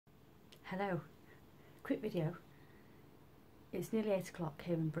Hello, quick video. It's nearly 8 o'clock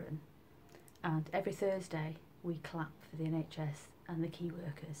here in Britain, and every Thursday we clap for the NHS and the key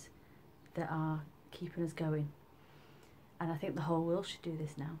workers that are keeping us going. And I think the whole world should do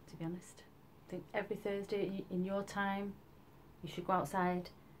this now, to be honest. I think every Thursday in your time you should go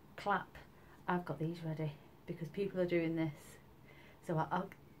outside, clap. I've got these ready because people are doing this. So I'll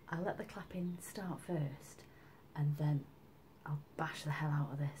let the clapping start first, and then I'll bash the hell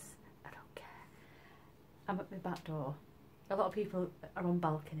out of this. I don't care. I'm at my back door. A lot of people are on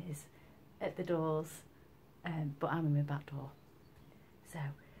balconies, at the doors, but I'm in my back door. So,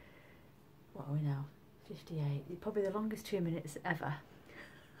 what are we now? 58. It's probably the longest 2 minutes ever.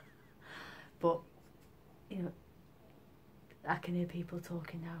 But, you know, I can hear people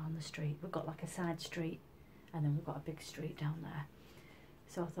talking now on the street. We've got like a side street, and then we've got a big street down there.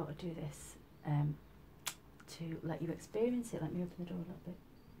 So I thought I'd do this to let you experience it. Let me open the door a little bit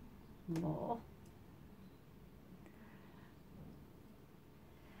more.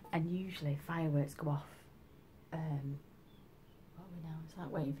 And usually fireworks go off, what are we now? It's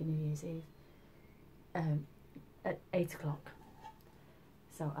like waiting for New Year's Eve, at 8 o'clock.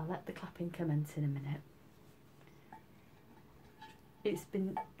 So I'll let the clapping commence in a minute. This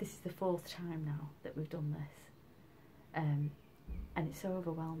is the 4th time now that we've done this. And it's so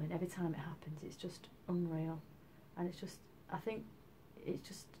overwhelming. Every time it happens, it's just unreal. And it's just, I think it's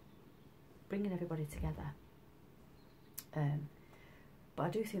just bringing everybody together. But I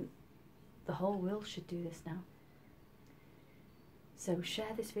do think the whole world should do this now. So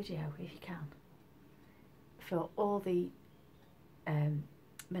share this video if you can, for all the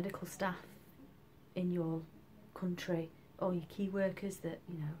medical staff in your country, all your key workers that,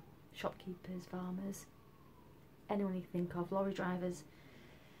 you know, shopkeepers, farmers, anyone you think of, lorry drivers,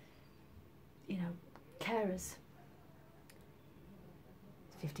 you know, carers.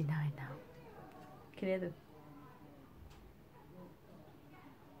 It's 59 now. Can you hear them?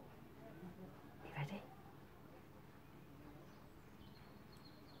 You ready?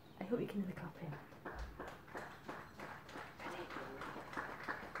 I hope you can hear the clapping. Ready?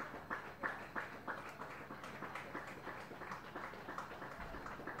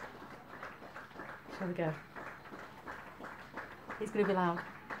 Shall we go? It's going to be loud.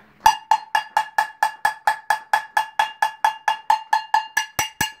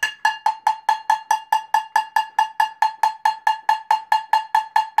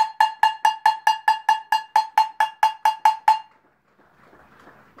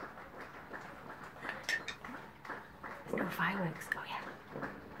 There's no fireworks. Oh yeah.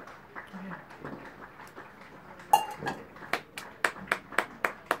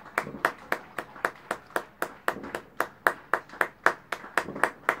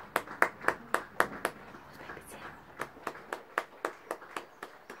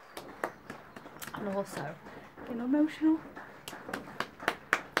 And also, getting emotional.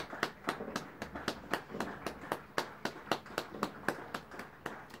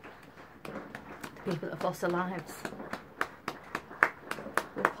 The people that have lost their lives.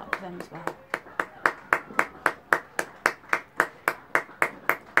 We'll clap for them as well.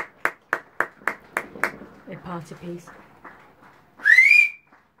 A party piece.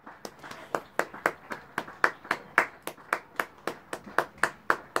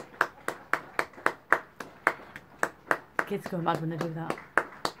 Kids go mad when they do that.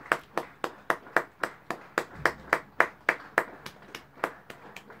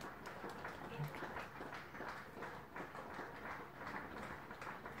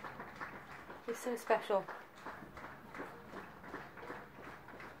 It's so special.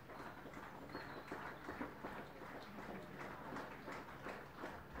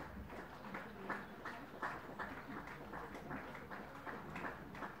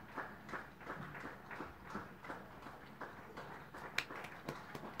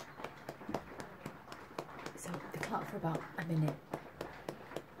 So they clap for about a minute,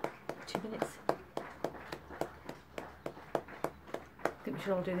 2 minutes. I think we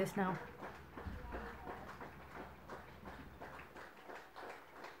should all do this now.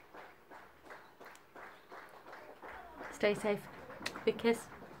 Stay safe. Big kiss.